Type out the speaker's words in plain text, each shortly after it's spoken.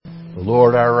The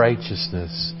Lord our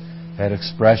righteousness. That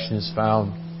expression is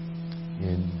found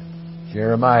in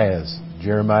Jeremiah's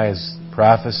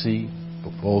prophecy,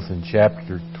 both in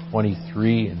chapter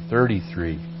 23 and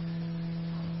 33.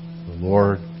 The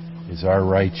Lord is our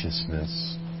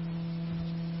righteousness.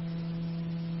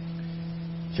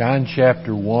 John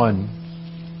chapter 1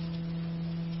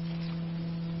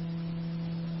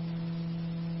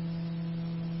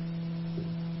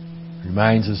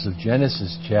 reminds us of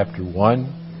Genesis chapter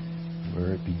 1,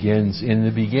 where it begins, in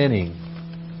the beginning.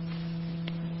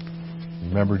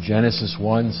 Remember, Genesis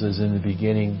 1 says, in the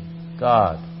beginning,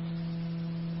 God.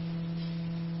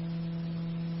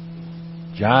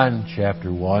 John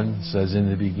chapter 1 says, in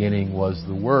the beginning was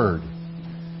the Word.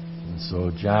 And so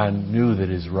John knew that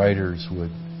his writers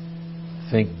would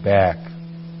think back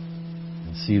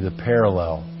and see the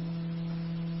parallel.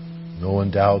 No one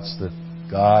doubts that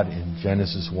God in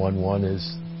Genesis 1:1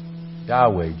 is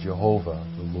Yahweh, Jehovah,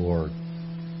 the Lord.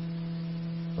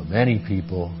 But many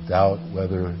people doubt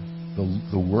whether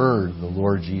the Word, the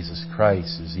Lord Jesus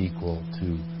Christ, is equal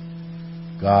to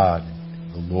God,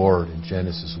 the Lord, in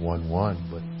Genesis 1:1.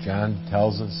 But John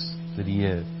tells us that He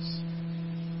is.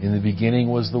 In the beginning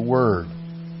was the Word,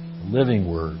 the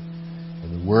living Word.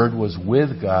 And the Word was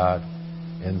with God,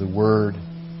 and the Word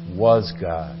was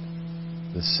God.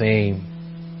 The same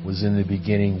was in the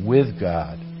beginning with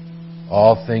God.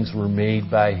 All things were made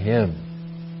by Him.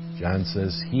 John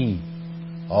says He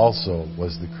also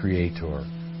was the Creator.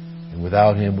 And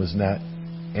without Him was not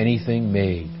anything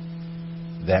made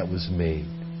that was made.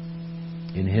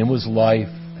 In Him was life,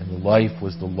 and the life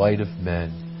was the light of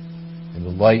men. And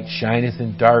the light shineth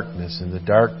in darkness, and the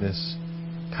darkness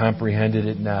comprehended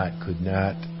it not, could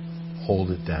not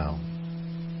hold it down.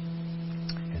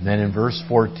 And then in verse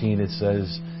 14 it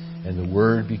says, and the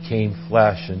Word became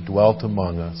flesh and dwelt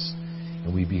among us,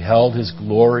 and we beheld His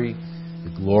glory.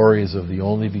 The glory is of the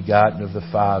only begotten of the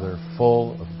Father,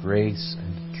 full of grace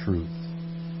and truth.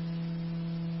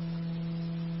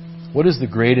 What is the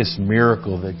greatest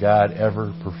miracle that God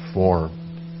ever performed?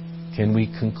 Can we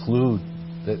conclude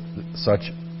that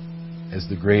such as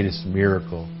the greatest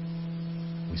miracle?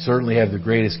 We certainly have the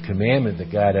greatest commandment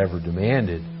that God ever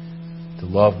demanded, to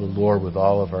love the Lord with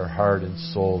all of our heart and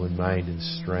soul and mind and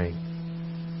strength.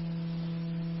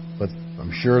 But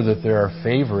I'm sure that there are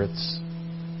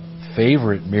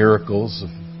favorite miracles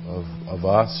of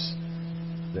us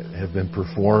that have been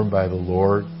performed by the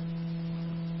Lord.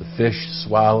 The fish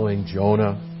swallowing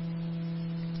Jonah,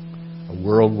 a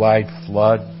worldwide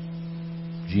flood,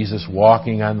 Jesus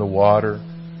walking on the water,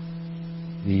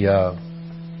 the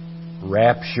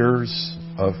raptures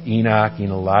of Enoch and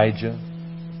Elijah,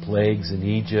 plagues in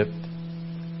Egypt,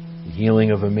 the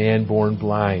healing of a man born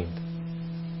blind,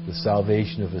 the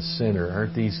salvation of a sinner.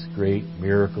 Aren't these great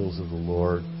miracles of the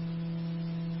Lord?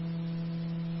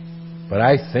 But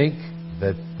I think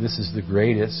that this is the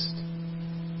greatest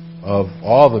of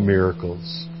all the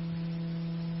miracles.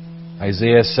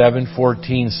 Isaiah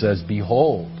 7:14 says,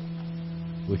 behold,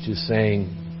 which is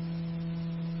saying,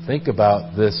 think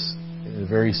about this in a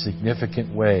very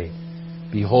significant way.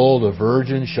 Behold, a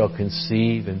virgin shall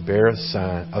conceive and bear a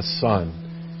son,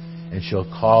 and shall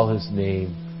call his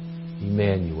name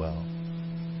Emmanuel.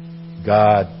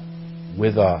 God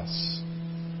with us,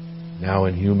 now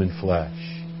in human flesh.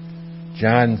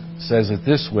 John says it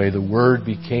this way, the Word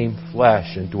became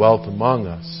flesh and dwelt among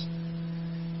us.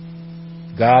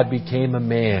 God became a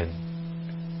man.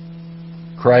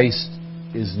 Christ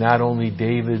is not only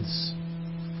David's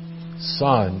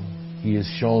son, He is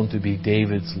shown to be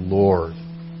David's Lord.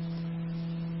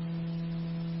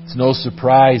 It's no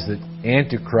surprise that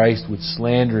Antichrist would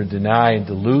slander and deny and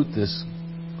dilute this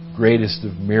greatest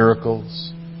of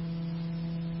miracles.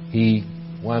 He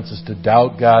wants us to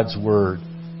doubt God's Word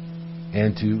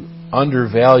and to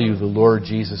undervalue the Lord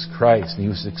Jesus Christ. And he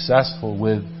was successful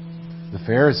with the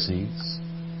Pharisees.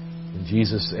 And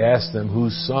Jesus asked them,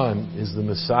 whose son is the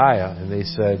Messiah? And they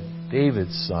said,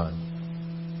 David's son.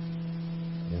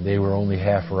 And they were only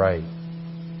half right.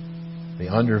 They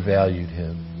undervalued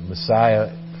Him. The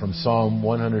Messiah, from Psalm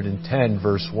 110,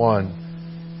 verse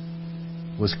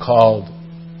 1, was called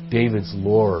David's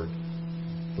Lord.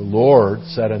 The Lord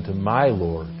said unto my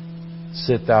Lord,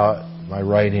 sit thou at my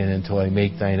right hand until I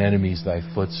make thine enemies thy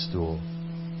footstool.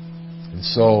 And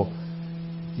so,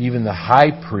 even the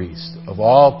high priest of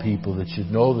all people that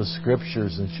should know the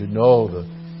Scriptures and should know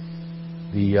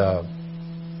the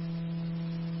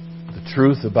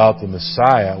truth about the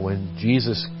Messiah, when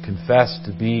Jesus confessed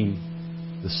to be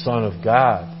the Son of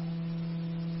God,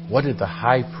 what did the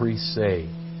high priest say?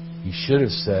 He should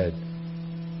have said,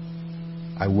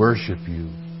 I worship you.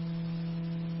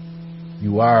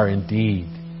 You are indeed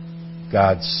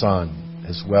God's Son,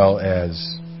 as well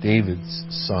as David's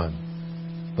son.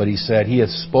 But he said, he hath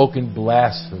spoken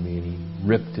blasphemy, and he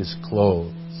ripped his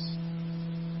clothes.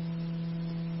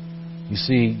 You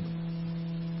see,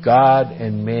 God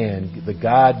and man, the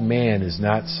God-man is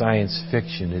not science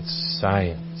fiction, it's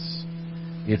science.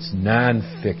 It's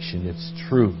non-fiction, it's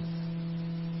truth.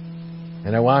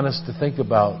 And I want us to think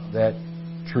about that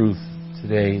truth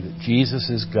today, that Jesus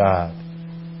is God.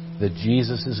 That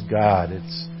Jesus is God.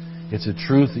 It's a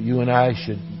truth that you and I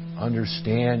should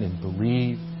understand and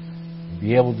believe and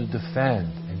be able to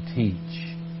defend and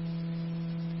teach.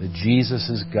 That Jesus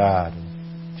is God.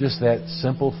 Just that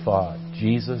simple thought,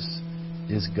 Jesus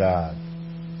is God.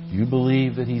 Do you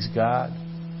believe that He's God?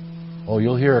 Oh,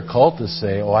 you'll hear a cultist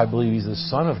say, oh, I believe He's the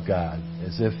Son of God,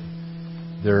 as if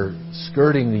they're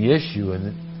skirting the issue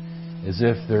and as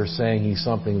if they're saying He's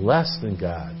something less than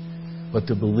God. But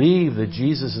to believe that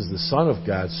Jesus is the Son of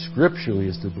God scripturally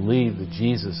is to believe that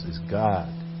Jesus is God.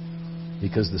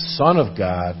 Because the Son of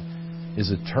God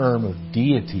is a term of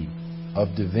deity,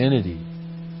 of divinity.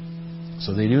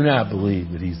 So they do not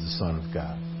believe that He's the Son of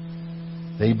God.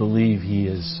 They believe He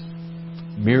is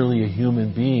merely a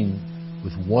human being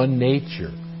with one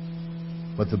nature.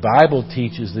 But the Bible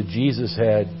teaches that Jesus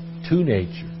had two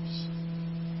natures.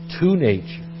 Two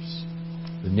natures.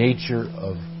 The nature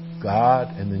of God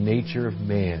and the nature of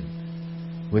man,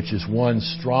 which is one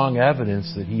strong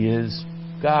evidence that He is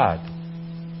God.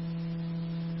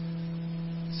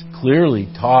 It's clearly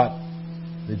taught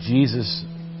that Jesus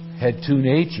had two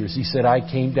natures. He said, I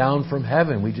came down from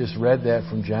heaven. We just read that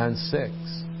from John 6.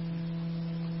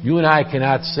 You and I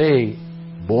cannot say,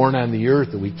 born on the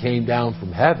earth, that we came down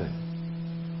from heaven.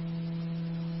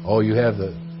 Oh, you have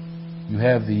the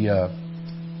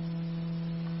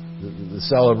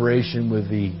celebration with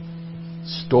the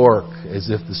stork,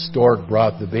 as if the stork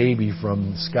brought the baby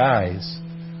from the skies.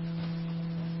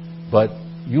 But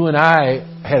you and I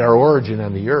had our origin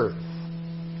on the earth.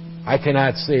 I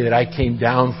cannot say that I came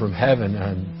down from heaven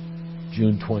on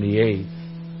June 28th,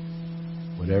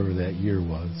 whatever that year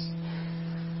was.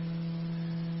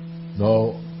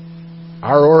 No,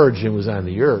 our origin was on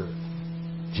the earth.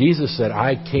 Jesus said,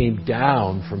 I came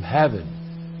down from heaven.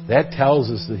 That tells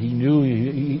us that He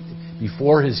knew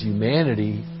before His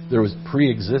humanity there was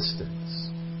pre-existence.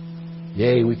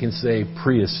 Yea, we can say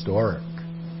prehistoric.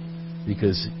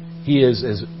 Because He is,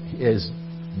 as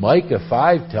Micah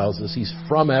 5 tells us, He's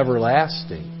from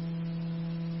everlasting.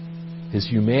 His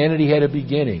humanity had a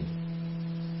beginning.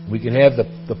 We can have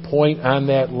the point on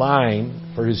that line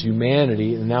for His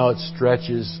humanity, and now it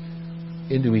stretches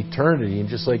into eternity. And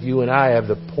just like you and I have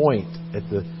the point at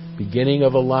the beginning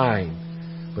of a line,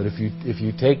 but if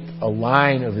you take a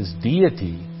line of His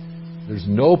deity, there's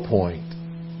no point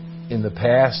in the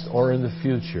past or in the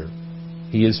future.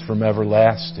 He is from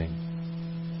everlasting.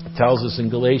 It tells us in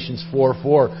Galatians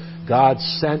 4:4, God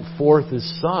sent forth His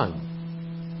Son,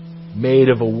 made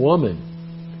of a woman.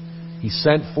 He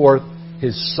sent forth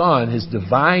His Son, His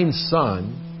divine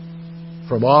Son,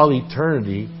 from all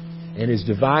eternity, and His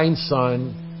divine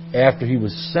Son, after He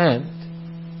was sent,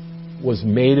 was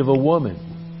made of a woman.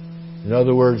 In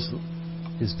other words,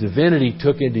 His divinity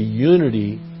took into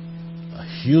unity a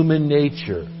human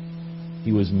nature.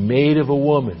 He was made of a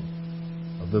woman,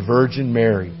 of the Virgin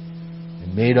Mary,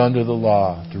 and made under the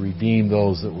law to redeem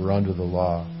those that were under the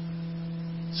law.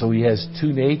 So He has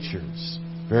two natures,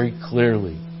 very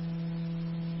clearly.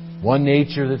 One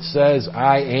nature that says,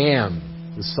 I am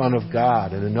the Son of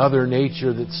God, and another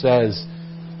nature that says,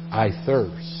 I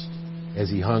thirst, as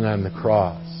He hung on the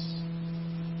cross.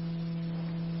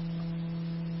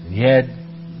 And yet,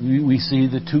 we see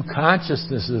the two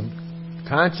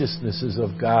consciousnesses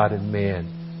of God and man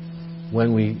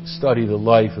when we study the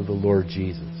life of the Lord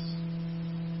Jesus.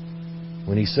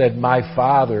 When He said, my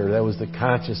Father, that was the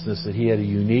consciousness that He had a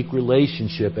unique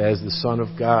relationship as the Son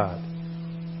of God.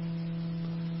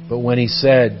 But when He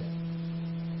said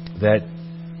that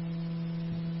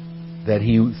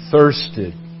He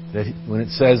thirsted, when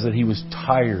it says that He was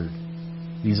tired,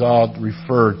 these all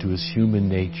referred to His human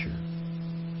nature.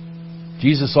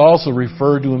 Jesus also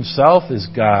referred to Himself as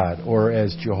God or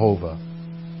as Jehovah.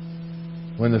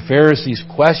 When the Pharisees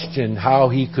questioned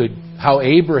how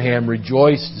Abraham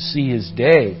rejoiced to see His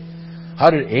day,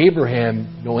 how did Abraham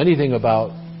know anything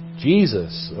about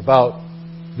Jesus, about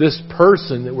this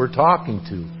person that we're talking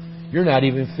to? You're not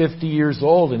even 50 years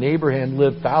old, and Abraham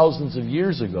lived thousands of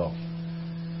years ago.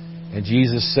 And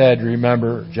Jesus said,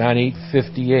 remember, John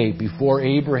 8:58, before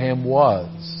Abraham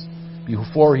was,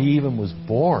 before he even was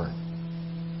born,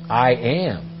 I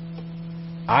am.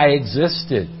 I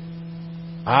existed.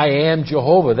 I am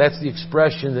Jehovah. That's the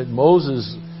expression that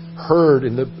Moses heard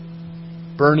in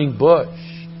burning bush.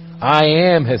 I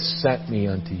am has sent me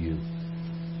unto you.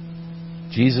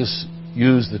 Jesus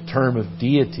used the term of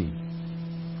deity.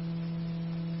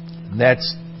 And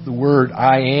that's the word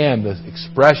I am. The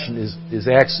expression is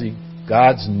actually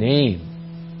God's name.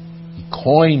 He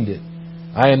coined it.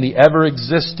 I am the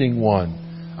ever-existing one.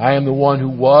 I am the one who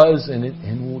was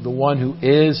and the one who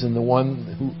is and the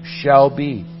one who shall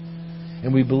be.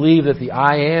 And we believe that the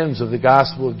I ams of the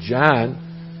Gospel of John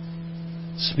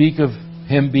speak of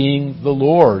Him being the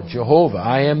Lord, Jehovah.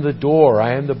 I am the door.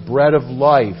 I am the bread of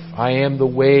life. I am the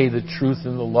way, the truth,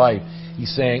 and the life.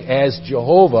 He's saying, as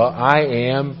Jehovah, I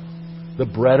am the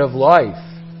bread of life.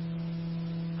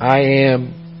 I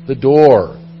am the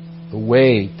door, the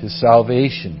way to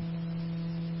salvation.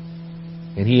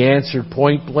 And He answered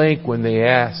point blank when they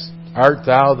asked, Art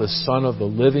thou the Son of the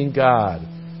living God?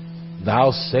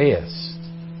 Thou sayest.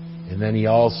 And then He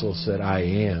also said, I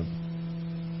am.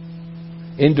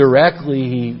 Indirectly,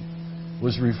 He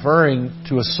was referring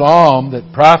to a psalm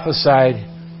that prophesied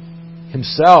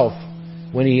Himself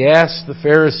when He asked the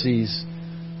Pharisees,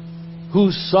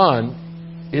 whose son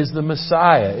is the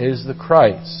Messiah, is the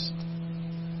Christ?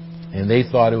 And they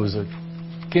thought it was a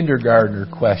kindergartner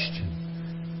question.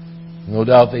 No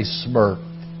doubt they smirked.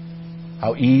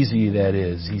 How easy that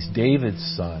is. He's David's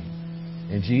son.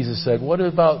 And Jesus said, what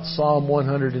about Psalm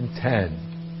 110?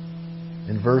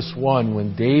 In verse 1,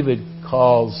 when David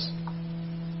calls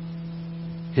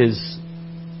his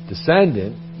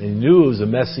descendant, and he knew it was a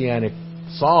messianic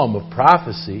psalm of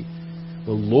prophecy,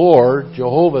 the Lord,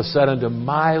 Jehovah, said unto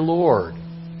my Lord.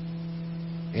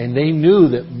 And they knew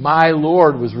that my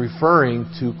Lord was referring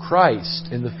to Christ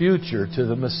in the future, to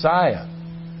the Messiah.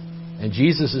 And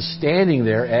Jesus is standing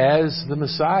there as the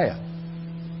Messiah.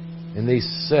 And they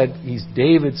said, He's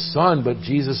David's son. But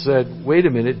Jesus said, wait a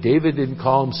minute, David didn't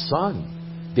call Him son.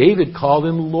 David called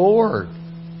Him Lord.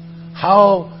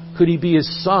 How could He be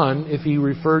His son if He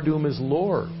referred to Him as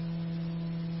Lord?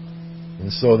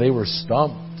 And so they were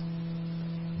stumped.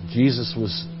 Jesus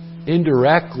was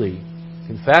indirectly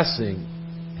confessing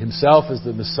Himself as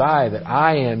the Messiah, that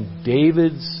I am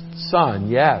David's son,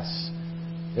 yes,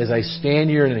 as I stand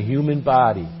here in a human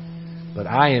body, but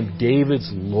I am David's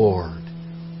Lord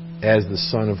as the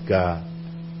Son of God.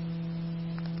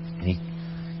 And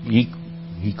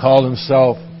he called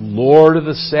Himself Lord of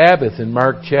the Sabbath in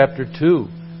Mark chapter 2.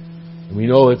 And we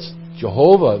know it's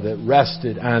Jehovah that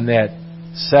rested on that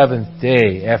seventh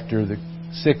day after the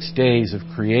 6 days of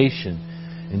creation.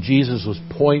 And Jesus was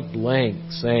point blank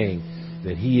saying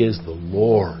that He is the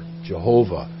Lord,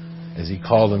 Jehovah, as He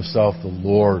called Himself the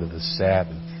Lord of the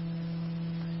Sabbath.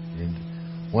 And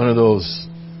one of those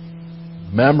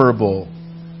memorable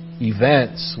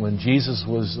events when Jesus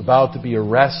was about to be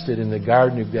arrested in the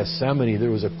Garden of Gethsemane, there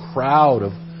was a crowd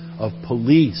of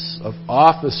police, of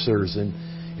officers and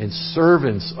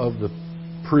servants of the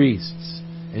priests,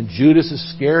 and Judas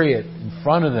Iscariot in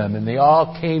front of them, and they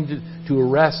all came to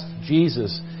arrest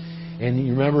Jesus. And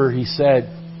you remember He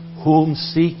said, whom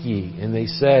seek ye? And they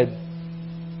said,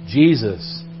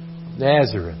 Jesus,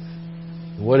 Nazareth.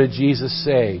 And what did Jesus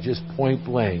say? Just point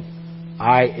blank,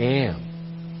 I am.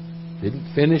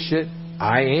 Didn't finish it.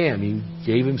 I am. He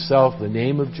gave Himself the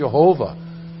name of Jehovah.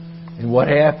 And what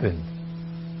happened?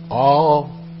 All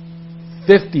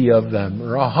 50 of them,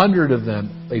 or 100 of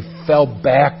them, they fell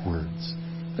backwards.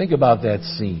 Think about that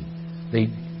scene.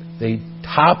 They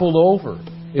toppled over.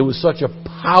 It was such a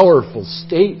powerful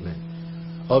statement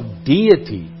of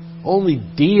deity. Only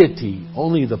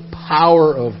the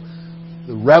power of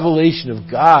the revelation of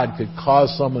God could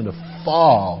cause someone to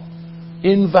fall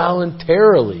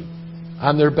involuntarily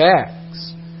on their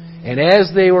backs. And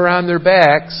as they were on their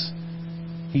backs,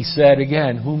 He said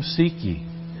again, whom seek ye?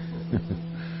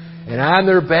 And on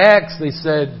their backs they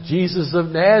said, Jesus of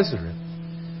Nazareth.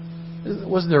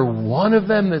 Wasn't there one of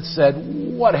them that said,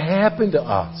 what happened to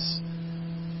us?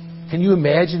 Can you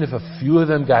imagine if a few of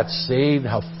them got saved,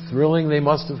 how thrilling they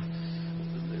must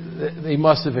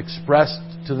have expressed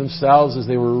to themselves as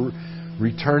they were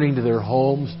returning to their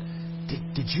homes?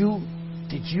 Did you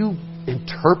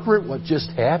interpret what just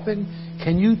happened?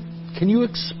 Can you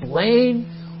explain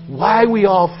why we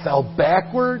all fell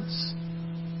backwards?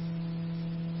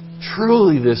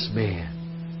 Truly this man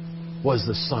was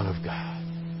the Son of God,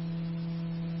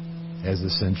 as the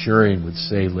centurion would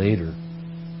say later.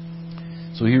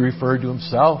 So He referred to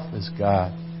Himself as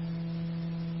God.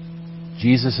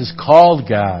 Jesus is called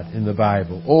God in the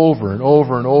Bible over and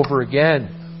over and over again.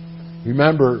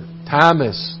 Remember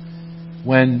Thomas,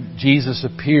 when Jesus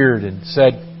appeared and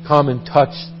said, come and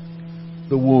touch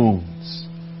the wounds.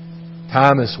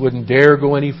 Thomas wouldn't dare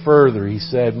go any further. He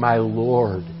said, my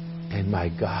Lord and my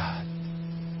God.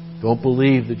 Don't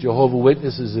believe the Jehovah's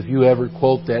Witnesses. If you ever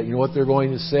quote that, you know what they're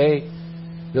going to say?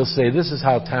 They'll say, this is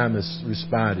how Thomas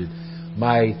responded.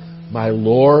 My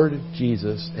Lord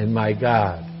Jesus and my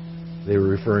God. They were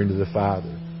referring to the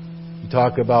Father. You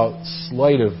talk about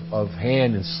sleight of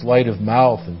hand and sleight of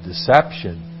mouth and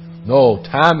deception. No,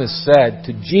 Thomas said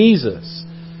to Jesus,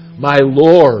 my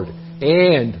Lord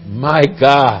and my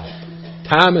God.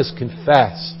 Thomas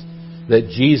confessed that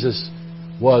Jesus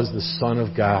was the Son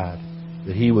of God,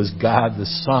 that He was God the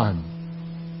Son.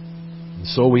 And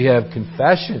so we have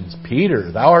confessions.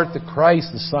 Peter, thou art the Christ,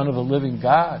 the Son of the living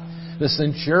God. The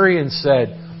centurion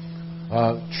said,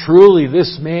 truly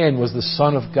this man was the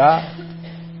Son of God.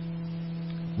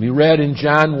 We read in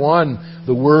John 1,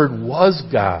 the Word was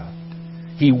God.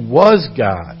 He was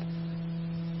God.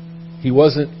 He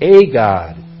wasn't a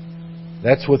God.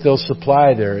 That's what they'll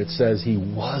supply there. It says He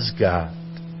was God.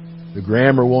 The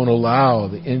grammar won't allow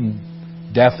the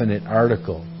indefinite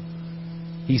article.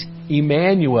 He's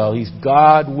Emmanuel. He's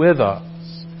God with us.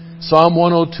 Psalm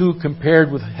 102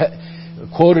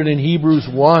 quoted in Hebrews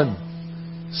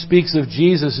 1 speaks of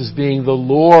Jesus as being the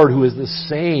Lord who is the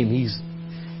same. He's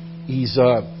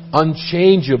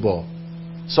unchangeable.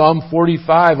 Psalm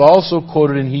 45, also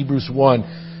quoted in Hebrews 1,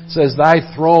 says,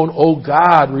 Thy throne, O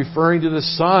God, referring to the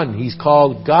Son. He's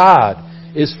called God,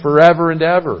 is forever and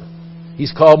ever.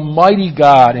 He's called Mighty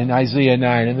God in Isaiah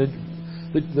 9. And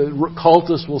the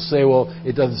cultists will say, well,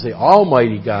 it doesn't say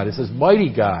Almighty God, it says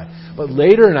Mighty God. But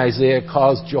later in Isaiah it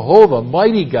calls Jehovah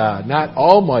Mighty God, not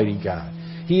Almighty God.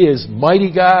 He is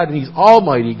Mighty God and He's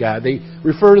Almighty God. They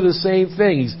refer to the same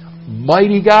thing. He's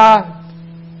Mighty God.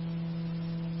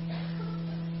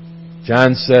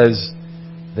 John says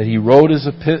that he wrote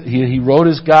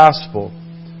his gospel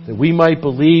that we might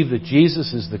believe that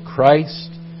Jesus is the Christ,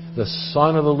 the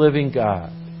Son of the living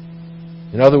God.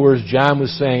 In other words, John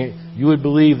was saying you would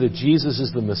believe that Jesus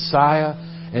is the Messiah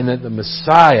and that the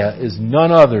Messiah is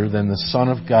none other than the Son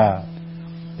of God.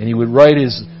 And he would write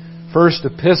his first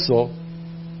epistle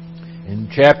in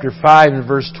chapter 5 and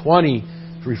verse 20,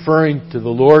 referring to the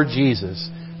Lord Jesus.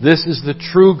 This is the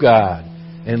true God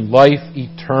and life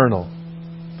eternal.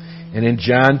 And in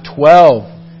John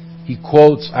 12, he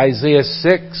quotes Isaiah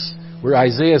 6, where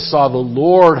Isaiah saw the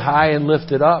Lord high and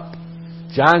lifted up.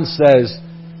 John says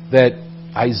that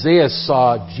Isaiah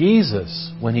saw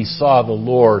Jesus when he saw the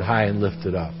Lord high and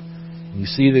lifted up. And you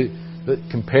see the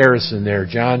comparison there,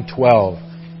 John 12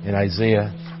 and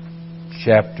Isaiah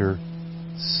chapter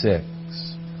 6.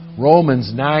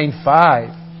 Romans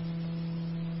 9:5.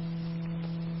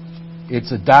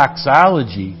 It's a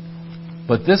doxology,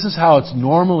 but this is how it's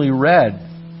normally read.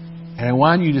 And I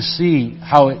want you to see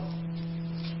how it,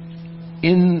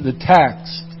 in the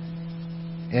text,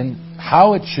 and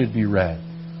how it should be read.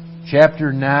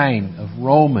 Chapter 9 of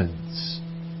Romans.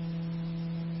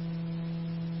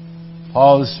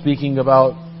 Paul is speaking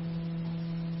about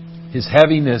his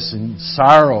heaviness and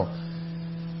sorrow,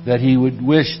 that he would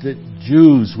wish that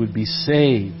Jews would be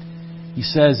saved. He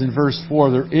says in verse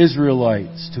 4, they're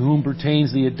Israelites, to whom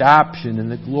pertains the adoption and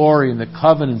the glory and the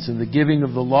covenants and the giving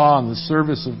of the law and the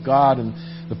service of God and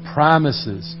the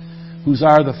promises, whose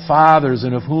are the fathers,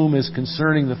 and of whom is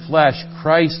concerning the flesh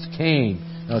Christ came.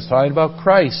 Now it's talking about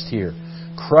Christ here.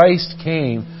 Christ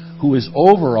came, who is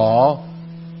over all,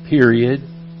 period,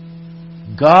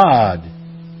 God,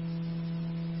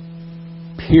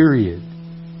 period,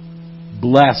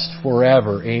 blessed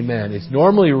forever, amen. It's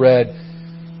normally read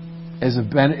as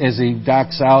a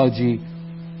doxology.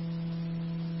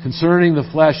 Concerning the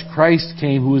flesh, Christ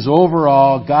came, who is over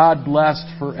all, God blessed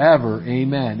forever,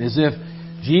 amen. As if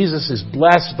Jesus is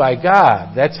blessed by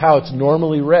God. That's how it's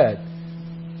normally read.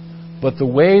 But the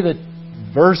way that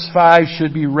verse 5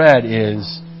 should be read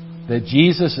is that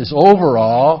Jesus is over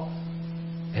all,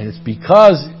 and it's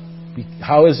because,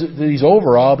 how is it that He's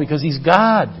over all? Because He's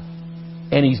God,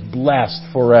 and He's blessed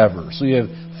forever. So you have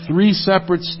three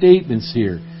separate statements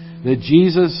here. That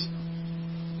Jesus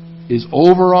is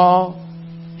over all,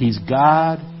 He's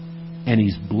God, and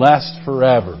He's blessed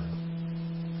forever.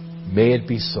 May it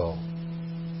be so.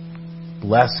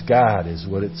 Bless God is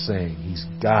what it's saying. He's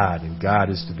God, and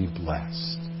God is to be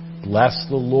blessed. Bless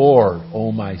the Lord,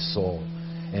 O my soul,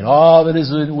 and all that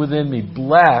is within me.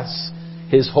 Bless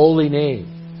His holy name.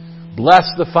 Bless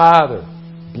the Father.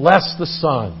 Bless the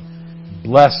Son.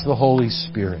 Bless the Holy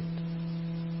Spirit.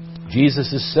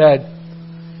 Jesus is said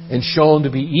and shown to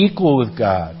be equal with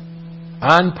God,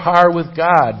 on par with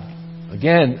God.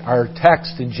 Again, our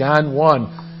text in John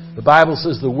 1, the Bible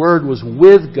says the Word was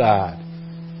with God.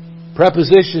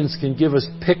 Prepositions can give us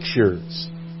pictures.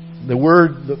 The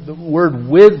word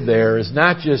with there is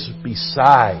not just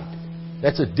beside.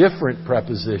 That's a different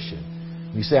preposition.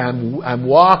 You say, I'm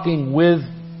walking with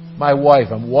my wife.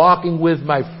 I'm walking with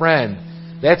my friend.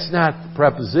 That's not the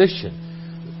preposition.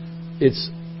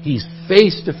 He's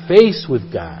face to face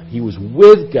with God. He was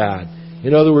with God.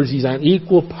 In other words, he's on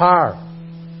equal par.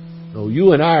 No,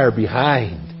 you and I are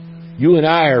behind. You and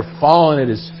I are falling at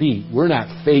his feet. We're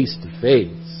not face to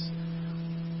face.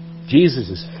 Jesus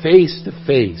is face to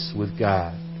face with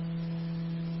God.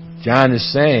 John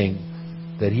is saying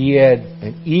that he had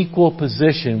an equal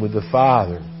position with the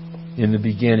Father in the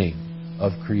beginning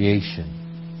of creation.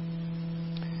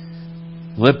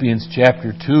 Philippians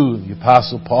chapter 2, the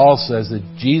Apostle Paul says that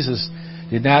Jesus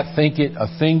did not think it a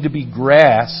thing to be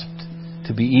grasped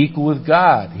to be equal with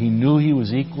God. He knew he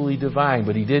was equally divine,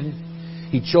 but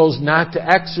he chose not to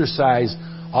exercise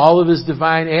all of his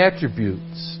divine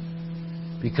attributes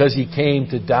because he came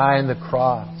to die on the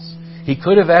cross. He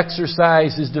could have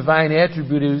exercised his divine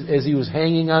attribute as he was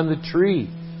hanging on the tree.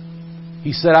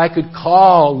 He said, I could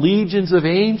call legions of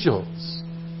angels.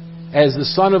 As the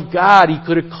Son of God, he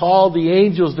could have called the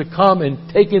angels to come and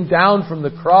take him down from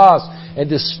the cross and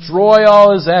destroy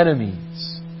all his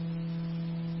enemies.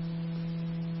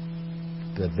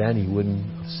 But then he wouldn't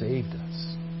have saved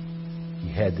us.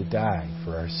 He had to die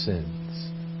for our sins.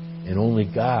 And only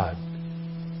God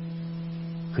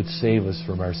could save us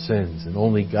from our sins. And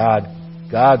only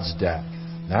God's death,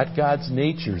 not God's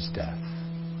nature's death.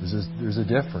 There's a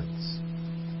difference.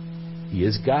 He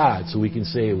is God, so we can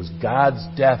say it was God's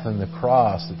death on the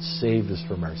cross that saved us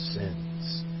from our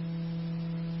sins.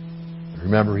 But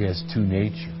remember, he has two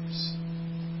natures.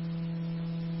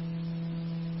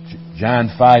 John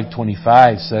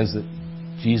 5:25 says that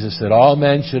Jesus said, all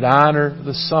men should honor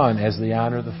the Son as they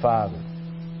honor the Father.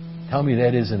 Tell me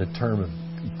that isn't a term of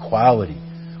equality.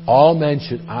 All men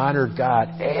should honor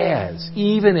God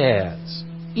even as,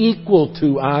 equal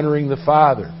to honoring the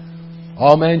Father.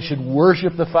 All men should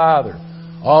worship the Father.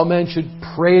 All men should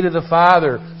pray to the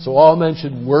Father. So all men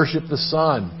should worship the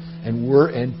Son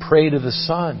and pray to the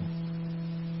Son.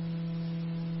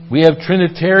 We have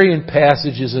Trinitarian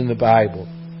passages in the Bible.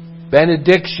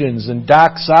 Benedictions and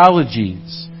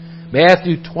doxologies.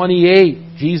 Matthew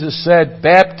 28, Jesus said,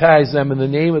 baptize them in the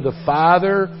name of the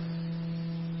Father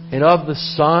and of the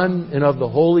Son and of the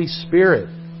Holy Spirit.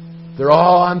 They're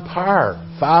all on par.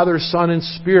 Father, Son, and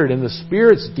Spirit. And the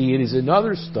Spirit's deity is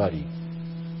another study.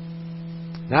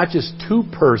 Not just two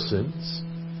persons.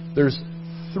 There's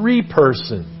three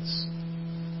persons.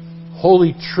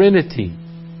 Holy Trinity.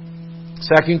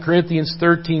 2 Corinthians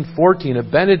 13:14, a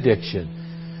benediction.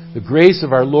 The grace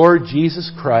of our Lord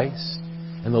Jesus Christ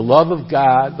and the love of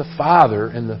God, the Father,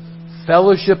 and the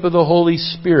fellowship of the Holy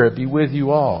Spirit be with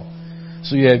you all.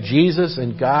 So you have Jesus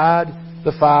and God,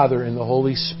 the Father, and the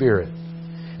Holy Spirit.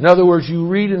 In other words, you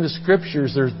read in the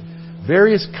Scriptures, there's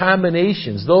various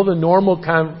combinations. Though the normal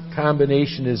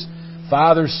combination is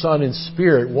Father, Son, and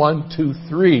Spirit, 1, 2,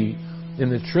 3 in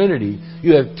the Trinity,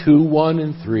 you have 2, 1,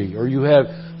 and 3. Or you have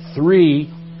 3,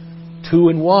 2,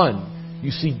 and 1. You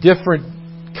see different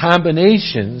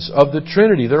combinations of the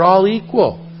Trinity. They're all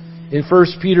equal. In 1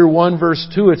 Peter 1 verse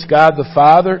 2, it's God the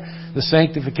Father, the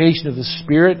sanctification of the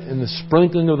Spirit, and the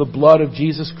sprinkling of the blood of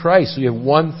Jesus Christ. So you have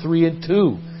 1, 3, and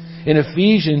 2. In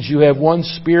Ephesians, you have one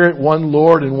Spirit, one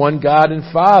Lord, and one God and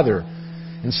Father.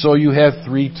 And so you have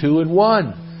 3, 2, and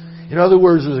 1. In other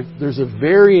words, there's a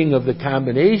varying of the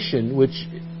combination which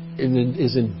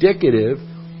is indicative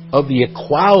of the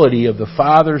equality of the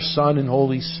Father, Son, and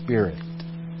Holy Spirit.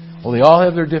 Well, they all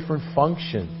have their different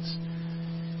functions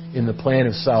in the plan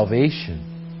of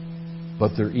salvation,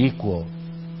 but they're equal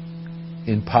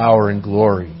in power and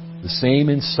glory. The same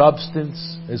in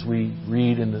substance, as we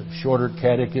read in the shorter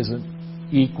catechism,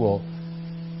 equal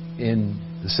in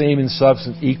the same in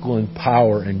substance, equal in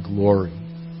power and glory.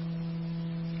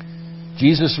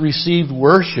 Jesus received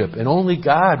worship, and only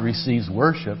God receives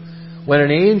worship. When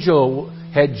an angel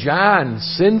had John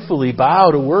sinfully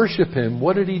bow to worship him,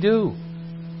 what did he do?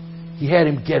 He had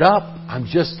him get up. I'm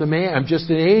just a man. I'm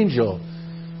just an angel.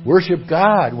 Worship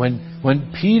God.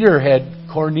 When Peter had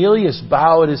Cornelius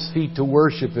bow at his feet to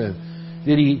worship him,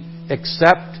 did he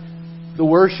accept the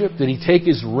worship? Did he take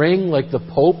his ring like the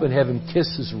Pope and have him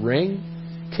kiss his ring?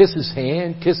 Kiss his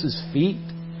hand? Kiss his feet?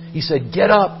 He said,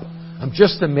 get up. I'm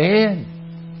just a man.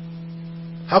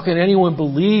 How can anyone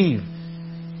believe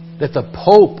that the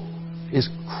Pope is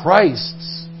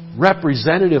Christ's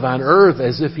representative on earth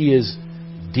as if he is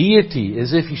deity,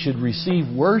 as if he should receive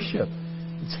worship?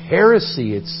 It's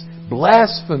heresy. It's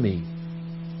blasphemy.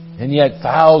 And yet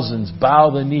thousands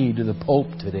bow the knee to the Pope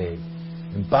today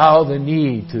and bow the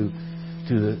knee to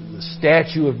the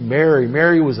statue of Mary.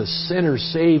 Mary was a sinner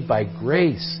saved by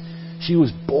grace. She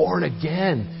was born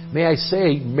again may I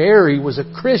say, Mary was a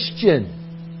Christian.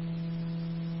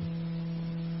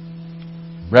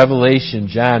 Revelation,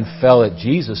 John fell at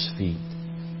Jesus' feet.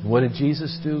 And what did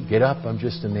Jesus do? Get up, I'm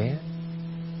just a man.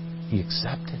 He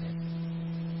accepted it.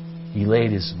 He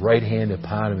laid His right hand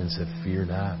upon him and said, fear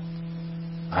not.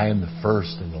 I am the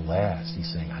first and the last. He's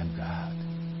saying, I'm God.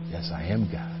 Yes, I am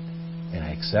God. And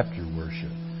I accept your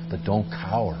worship. But don't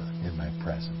cower in my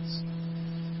presence.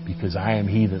 Because I am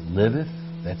He that liveth,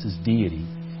 that's His deity,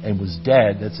 and was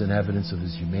dead, that's an evidence of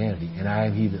His humanity. And I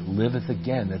am He that liveth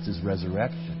again, that's His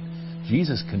resurrection.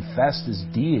 Jesus confessed His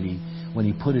deity when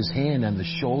He put His hand on the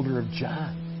shoulder of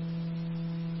John.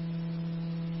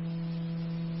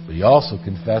 But He also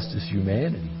confessed His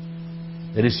humanity.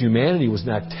 That His humanity was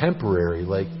not temporary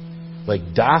like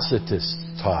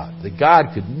Docetists taught. That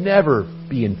God could never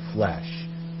be in flesh.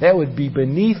 That would be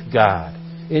beneath God.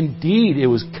 Indeed, it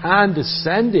was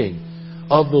condescending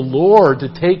of the Lord to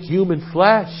take human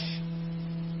flesh.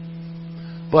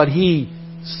 But He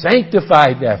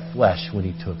sanctified that flesh when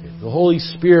He took it. The Holy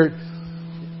Spirit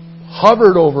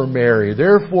hovered over Mary.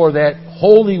 Therefore, that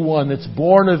Holy One that's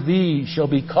born of thee shall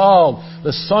be called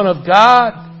the Son of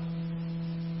God.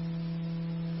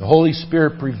 The Holy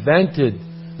Spirit prevented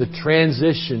the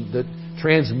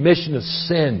transmission of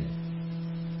sin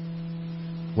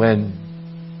when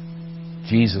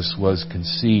Jesus was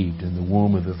conceived in the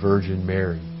womb of the Virgin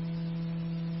Mary.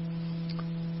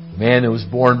 The man that was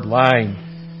born blind,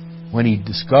 when he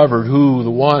discovered who the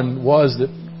one was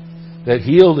that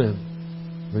healed him,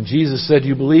 when Jesus said,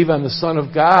 you believe I'm the Son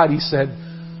of God, he said,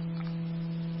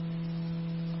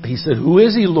 who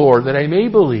is He, Lord, that I may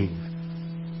believe?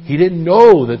 He didn't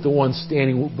know that the one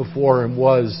standing before him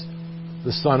was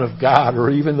the Son of God, or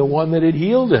even the one that had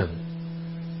healed him.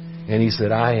 And He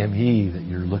said, I am He that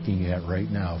you're looking at right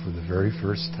now for the very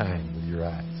first time with your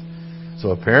eyes.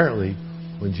 So apparently,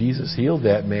 when Jesus healed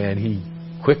that man, He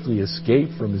quickly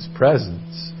escaped from His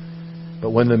presence.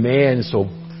 But when the man so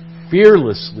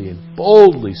fearlessly and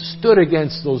boldly stood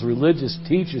against those religious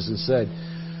teachers and said,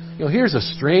 here's a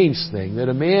strange thing, that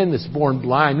a man that's born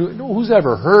blind, who's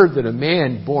ever heard that a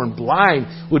man born blind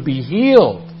would be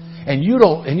healed? And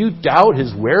you doubt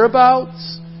his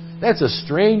whereabouts? That's a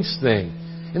strange thing.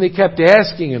 And they kept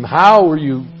asking him, how were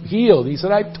you healed? He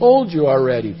said, I've told you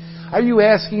already. Are you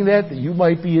asking that you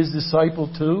might be His disciple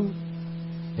too?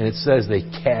 And it says they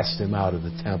cast him out of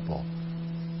the temple.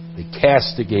 They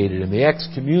castigated him. They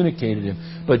excommunicated him.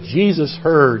 But Jesus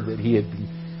heard that he had been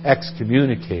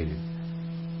excommunicated.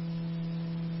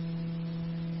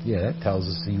 Yeah, that tells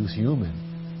us He was human.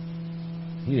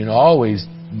 He didn't always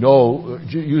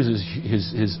use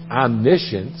his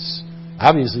omniscience.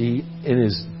 Obviously, in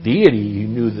His deity, He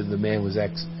knew that the man was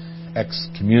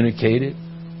excommunicated.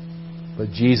 But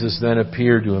Jesus then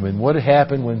appeared to him. And what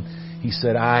happened when He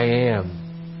said, I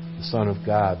am the Son of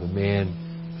God? The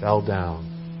man fell down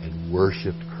and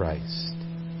worshipped Christ.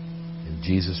 And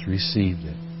Jesus received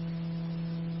it.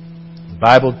 The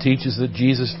Bible teaches that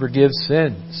Jesus forgives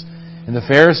sins. And the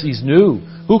Pharisees knew,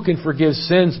 who can forgive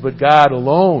sins but God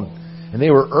alone? And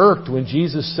they were irked when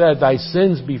Jesus said, thy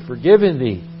sins be forgiven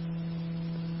thee.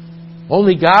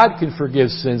 Only God can forgive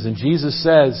sins. And Jesus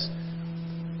says,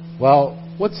 well,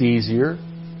 what's easier?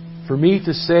 For me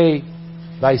to say,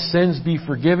 thy sins be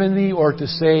forgiven thee, or to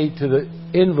say to the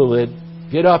invalid,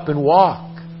 get up and walk?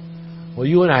 Well,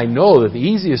 you and I know that the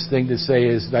easiest thing to say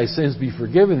is, thy sins be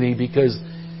forgiven thee, because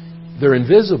they're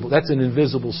invisible. That's an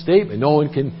invisible statement. No one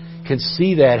can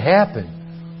see that happen.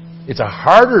 It's a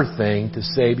harder thing to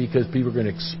say because people are going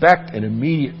to expect an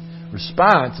immediate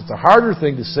response. It's a harder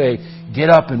thing to say, get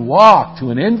up and walk,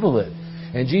 to an invalid.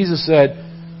 And Jesus said,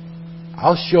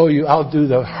 I'll show you, I'll do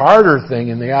the harder thing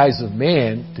in the eyes of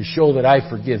man to show that I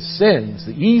forgive sins.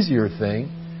 The easier thing,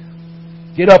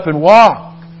 get up and walk.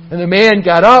 And the man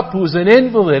got up, who was an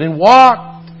invalid, and walked.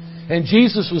 And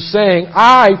Jesus was saying,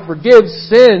 I forgive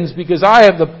sins because I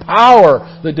have the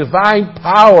power, the divine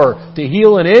power to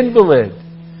heal an invalid.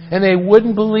 And they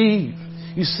wouldn't believe.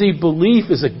 You see, belief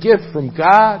is a gift from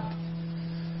God.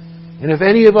 And if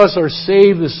any of us are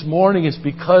saved this morning, it's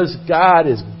because God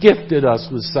has gifted us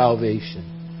with salvation.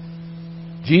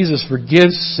 Jesus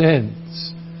forgives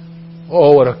sins.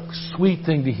 Oh, what a sweet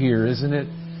thing to hear, isn't it?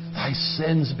 Thy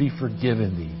sins be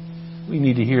forgiven thee. We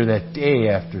need to hear that day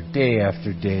after day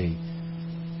after day.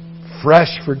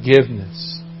 Fresh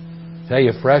forgiveness. I tell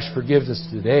you, fresh forgiveness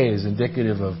today is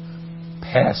indicative of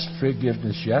past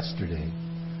forgiveness yesterday.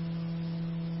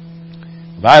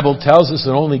 The Bible tells us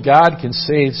that only God can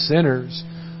save sinners.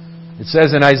 It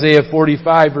says in Isaiah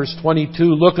 45, verse 22,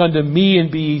 look unto me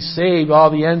and be ye saved,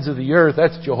 all the ends of the earth.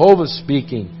 That's Jehovah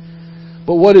speaking.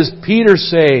 But what does Peter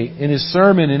say in his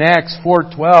sermon in Acts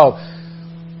 4:12?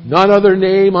 None other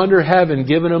name under heaven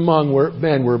given among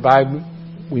men whereby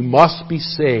we must be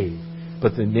saved,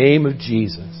 but the name of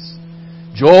Jesus.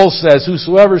 Joel says,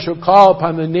 whosoever shall call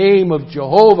upon the name of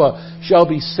Jehovah shall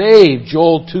be saved.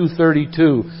 Joel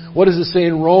 2:32. What does it say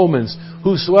in Romans?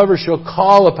 Whosoever shall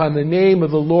call upon the name of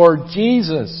the Lord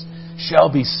Jesus shall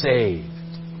be saved.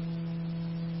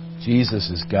 Jesus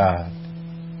is God.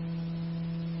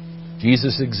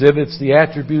 Jesus exhibits the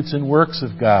attributes and works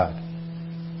of God.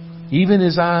 Even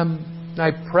his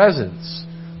omnipresence,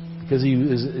 because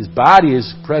his body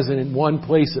is present in one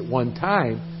place at one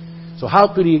time. So how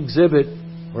could he exhibit,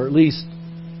 or at least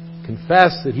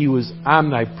confess that he was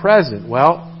omnipresent?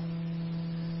 Well,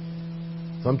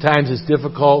 sometimes it's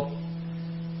difficult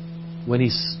when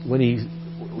he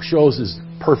shows his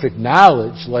perfect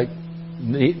knowledge, like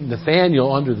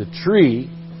Nathanael under the tree,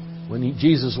 when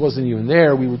Jesus wasn't even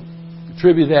there. We would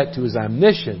attribute that to his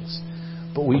omniscience.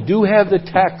 But we do have the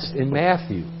text in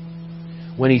Matthew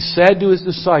when he said to his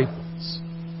disciples,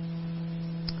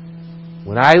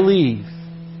 when I leave,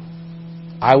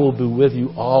 I will be with you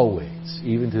always,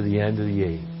 even to the end of the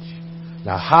age.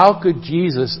 Now, how could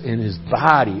Jesus in his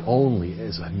body only,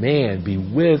 as a man, be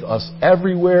with us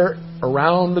everywhere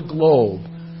around the globe,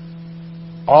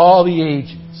 all the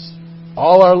ages,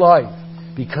 all our life?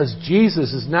 Because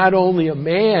Jesus is not only a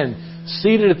man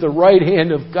seated at the right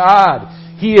hand of God,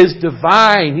 he is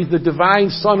divine. He's the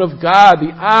divine Son of God,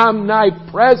 the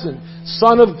omnipresent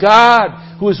Son of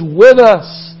God who is with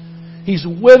us. He's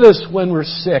with us when we're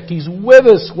sick. He's with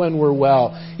us when we're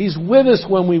well. He's with us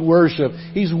when we worship.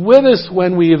 He's with us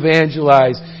when we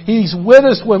evangelize. He's with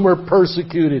us when we're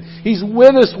persecuted. He's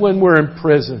with us when we're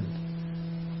imprisoned.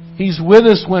 He's with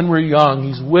us when we're young.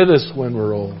 He's with us when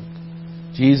we're old.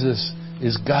 Jesus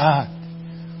is God.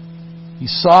 He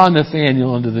saw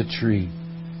Nathanael under the tree.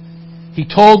 He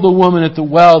told the woman at the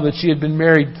well that she had been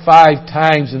married 5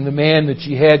 times, and the man that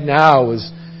she had now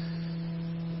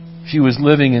she was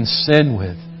living in sin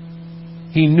with.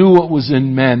 He knew what was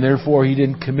in men, therefore he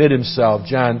didn't commit himself.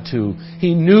 John 2.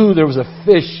 He knew there was a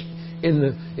fish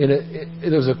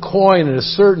there was a coin in a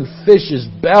certain fish's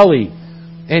belly,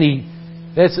 and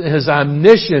that's his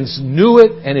omniscience knew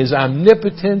it, and his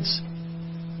omnipotence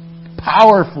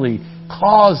powerfully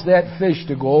caused that fish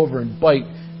to go over and bite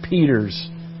Peter's.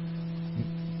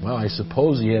 Well, I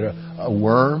suppose he had a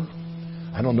worm.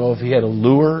 I don't know if he had a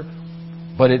lure,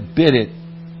 but it bit it,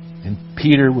 and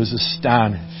Peter was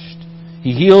astonished.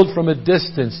 He healed from a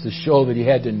distance to show that he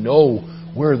had to know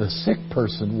where the sick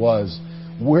person was,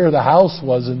 where the house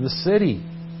was in the city.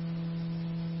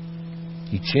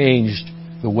 He changed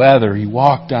the weather. He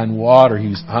walked on water.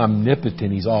 He's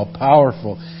omnipotent. He's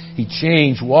all-powerful. He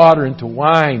changed water into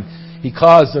wine. He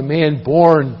caused a man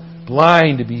born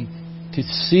blind to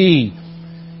see.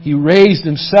 He raised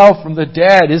himself from the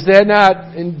dead. Is that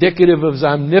not indicative of his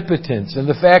omnipotence and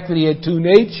the fact that he had 2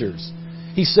 natures?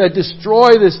 He said,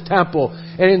 destroy this temple,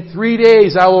 and in 3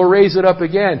 days I will raise it up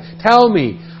again. Tell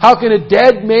me, how can a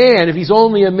dead man, if he's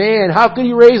only a man, how can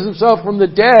he raise himself from the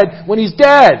dead when he's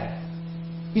dead?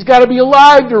 He's got to be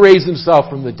alive to raise himself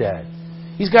from the dead.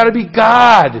 He's got to be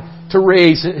God to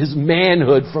raise his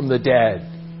manhood from the dead.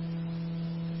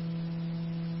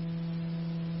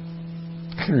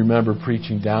 I can remember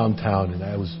preaching downtown, and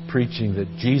I was preaching that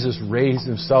Jesus raised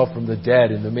himself from the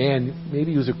dead, and the man,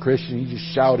 maybe he was a Christian, he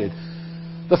just shouted,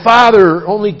 the Father,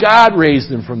 only God raised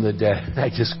him from the dead. And I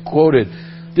just quoted,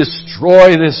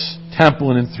 destroy this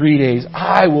temple, and in 3 days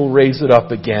I will raise it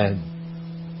up again.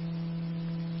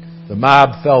 The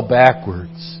mob fell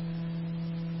backwards.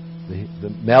 The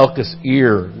Malchus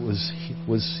ear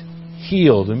was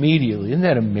healed immediately. Isn't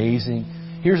that amazing?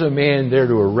 Here's a man there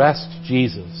to arrest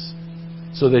Jesus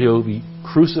so that he'll be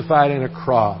crucified on a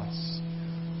cross.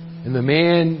 And the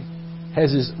man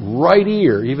has his right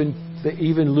ear. Even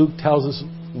Luke tells us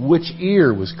which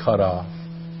ear was cut off.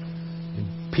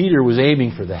 And Peter was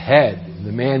aiming for the head, and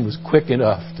the man was quick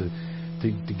enough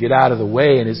to get out of the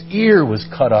way, and his ear was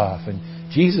cut off. And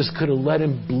Jesus could have let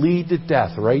him bleed to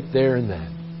death right there and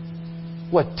then.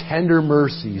 What tender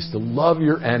mercies to love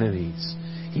your enemies.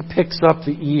 He picks up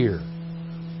the ear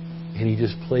and he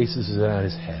just places it on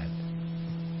his head.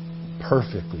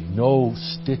 Perfectly. No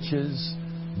stitches,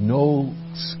 no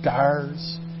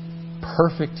scars.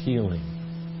 Perfect healing.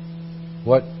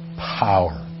 What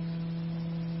power.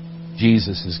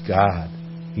 Jesus is God.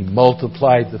 He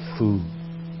multiplied the food.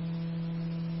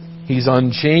 He's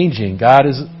unchanging. God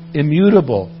is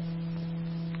immutable.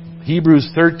 Hebrews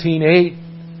 13:8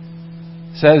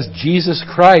 says Jesus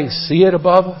Christ. See it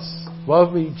above us?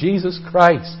 Above me, Jesus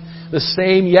Christ. The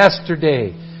same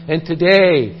yesterday and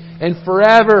today and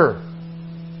forever.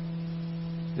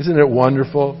 Isn't it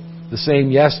wonderful? The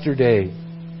same yesterday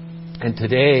and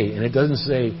today, and it doesn't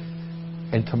say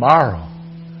and tomorrow.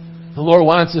 The Lord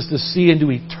wants us to see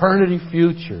into eternity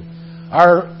future.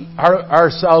 Our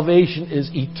salvation is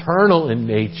eternal in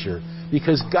nature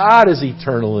because God is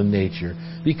eternal in nature,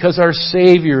 because our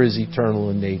Savior is eternal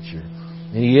in nature.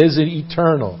 And He is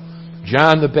eternal.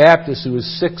 John the Baptist, who was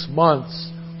 6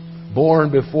 months born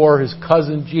before his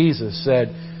cousin Jesus,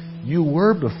 said, "You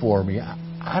were before me.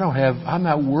 I'm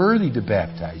not worthy to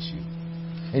baptize you."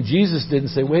 And Jesus didn't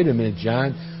say, "Wait a minute,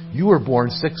 John, you were born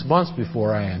 6 months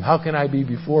before I am. How can I be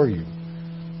before you?"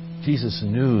 Jesus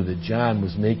knew that John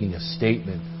was making a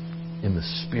statement in the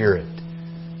Spirit,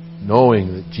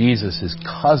 knowing that Jesus, his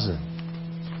cousin,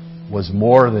 was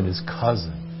more than his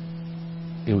cousin.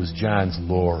 It was John's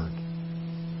Lord.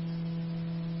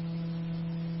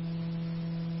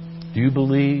 Do you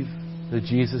believe that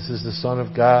Jesus is the Son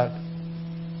of God?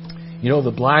 You know,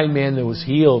 the blind man that was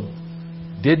healed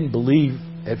didn't believe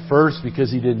at first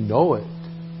because he didn't know it.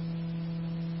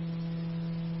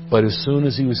 But as soon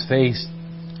as he was faced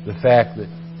the fact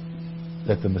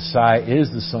that the Messiah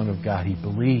is the Son of God, he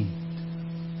believed.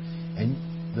 And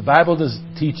the Bible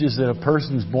teaches that a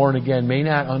person who's born again may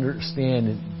not understand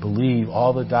and believe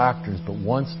all the doctrines, but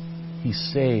once he's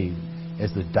saved,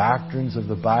 as the doctrines of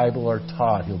the Bible are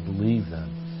taught, he'll believe them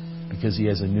because he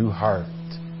has a new heart,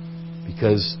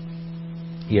 because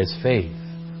he has faith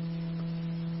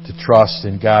to trust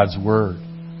in God's Word.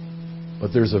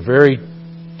 But there's a very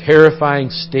terrifying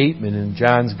statement in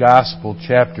John's Gospel,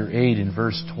 chapter 8, in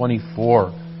verse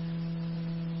 24.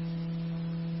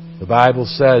 The Bible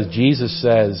says, Jesus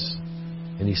says,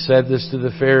 and He said this to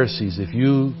the Pharisees, "If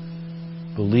you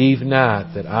believe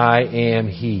not that I am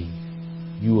He,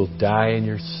 you will die in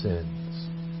your sins."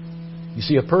 You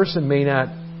see, a person may not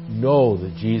know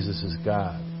that Jesus is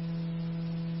God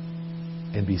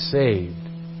and be saved.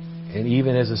 And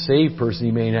even as a saved person,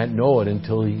 he may not know it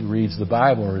until he reads the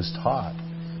Bible or is taught.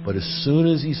 But as soon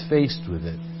as he's faced with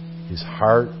it, his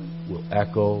heart will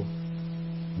echo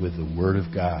with the Word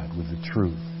of God, with the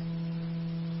truth.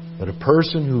 But a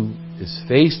person who is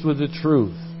faced with the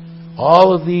truth,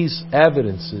 all of these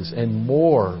evidences and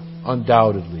more,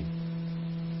 undoubtedly,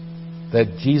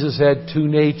 that Jesus had two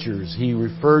natures, He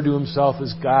referred to Himself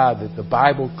as God, that the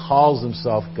Bible calls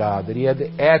Himself God, that He had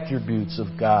the attributes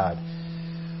of God.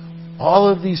 All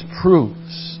of these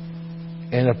proofs,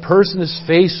 and a person is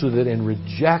faced with it and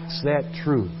rejects that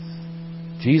truth.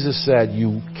 Jesus said,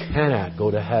 you cannot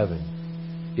go to heaven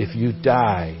if you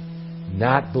die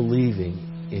not believing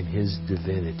in His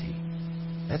divinity.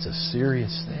 That's a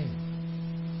serious thing.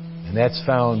 And that's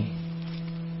found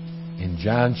in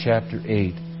John chapter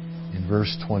 8 in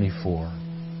verse 24.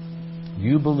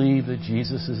 You believe that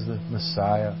Jesus is the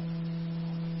Messiah,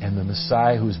 and the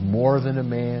Messiah who is more than a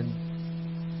man,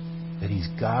 that He's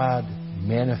God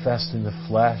manifest in the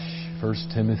flesh, 1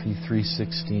 Timothy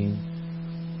 3:16,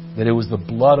 that it was the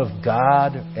blood of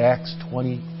God, Acts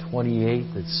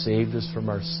 20:28, that saved us from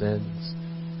our sins.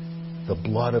 The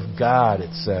blood of God,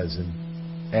 it says in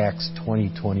Acts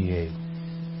 20:28.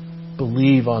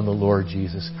 Believe on the Lord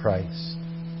Jesus Christ,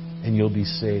 and you'll be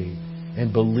saved.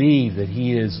 And believe that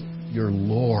He is your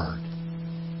Lord,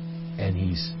 and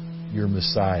He's your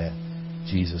Messiah,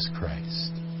 Jesus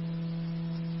Christ.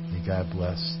 May God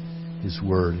bless His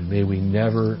Word, and may we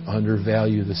never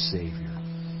undervalue the Savior.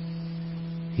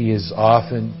 He is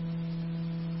often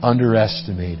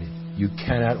underestimated. You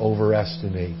cannot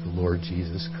overestimate the Lord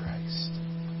Jesus Christ.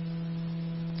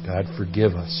 God,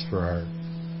 forgive us for our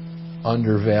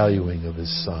undervaluing of His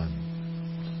Son.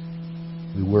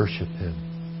 We worship Him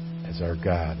as our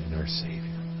God and our Savior.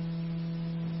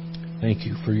 Thank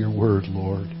You for Your Word,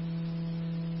 Lord.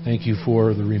 Thank You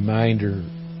for the reminder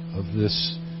of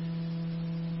this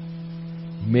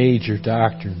major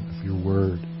doctrine of Your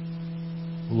Word.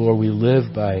 Lord, we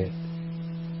live by it.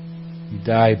 We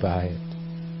die by it.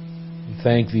 We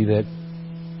thank Thee that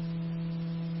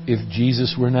if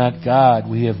Jesus were not God,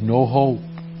 we have no hope.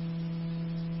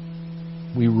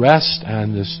 We rest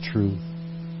on this truth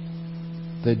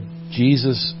that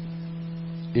Jesus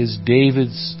is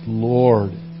David's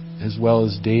Lord as well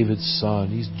as David's son.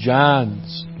 He's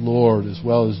John's Lord as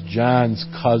well as John's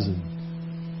cousin.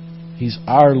 He's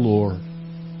our Lord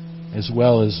as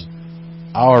well as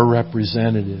our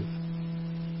representative.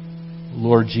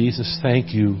 Lord Jesus,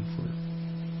 thank You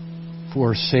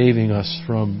for saving us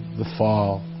from the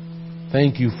fall.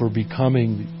 Thank You for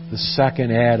becoming the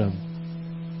second Adam,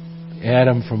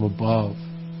 Adam from above.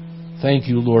 Thank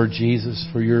You, Lord Jesus,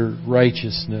 for Your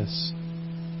righteousness.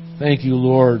 Thank You,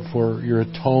 Lord, for Your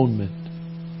atonement.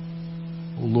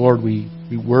 Oh Lord, we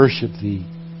worship Thee.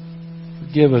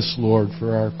 Forgive us, Lord,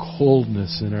 for our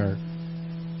coldness and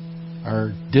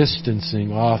our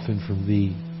distancing often from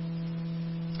Thee.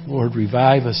 Lord,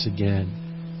 revive us again.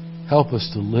 Help us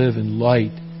to live in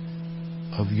light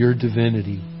of Your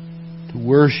divinity, to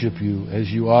worship You as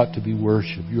You ought to be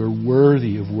worshipped. You are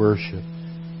worthy of worship.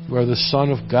 You are the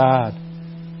Son of God,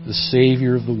 the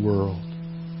Savior of the world.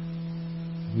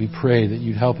 We pray that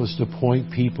You'd help us to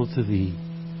point people to Thee.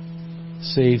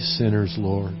 Save sinners,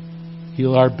 Lord.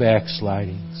 Heal our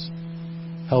backslidings.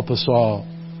 Help us all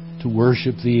to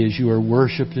worship Thee as You are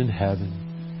worshipped in heaven.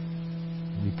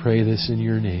 We pray this in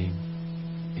Your name.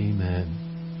 Amen.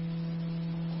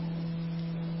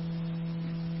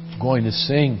 I'm going to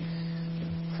sing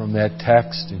from that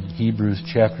text in Hebrews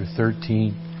chapter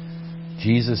 13.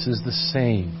 Jesus is the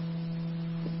same.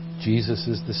 Jesus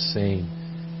is the same.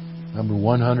 Number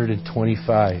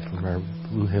 125 from our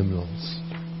blue hymnals.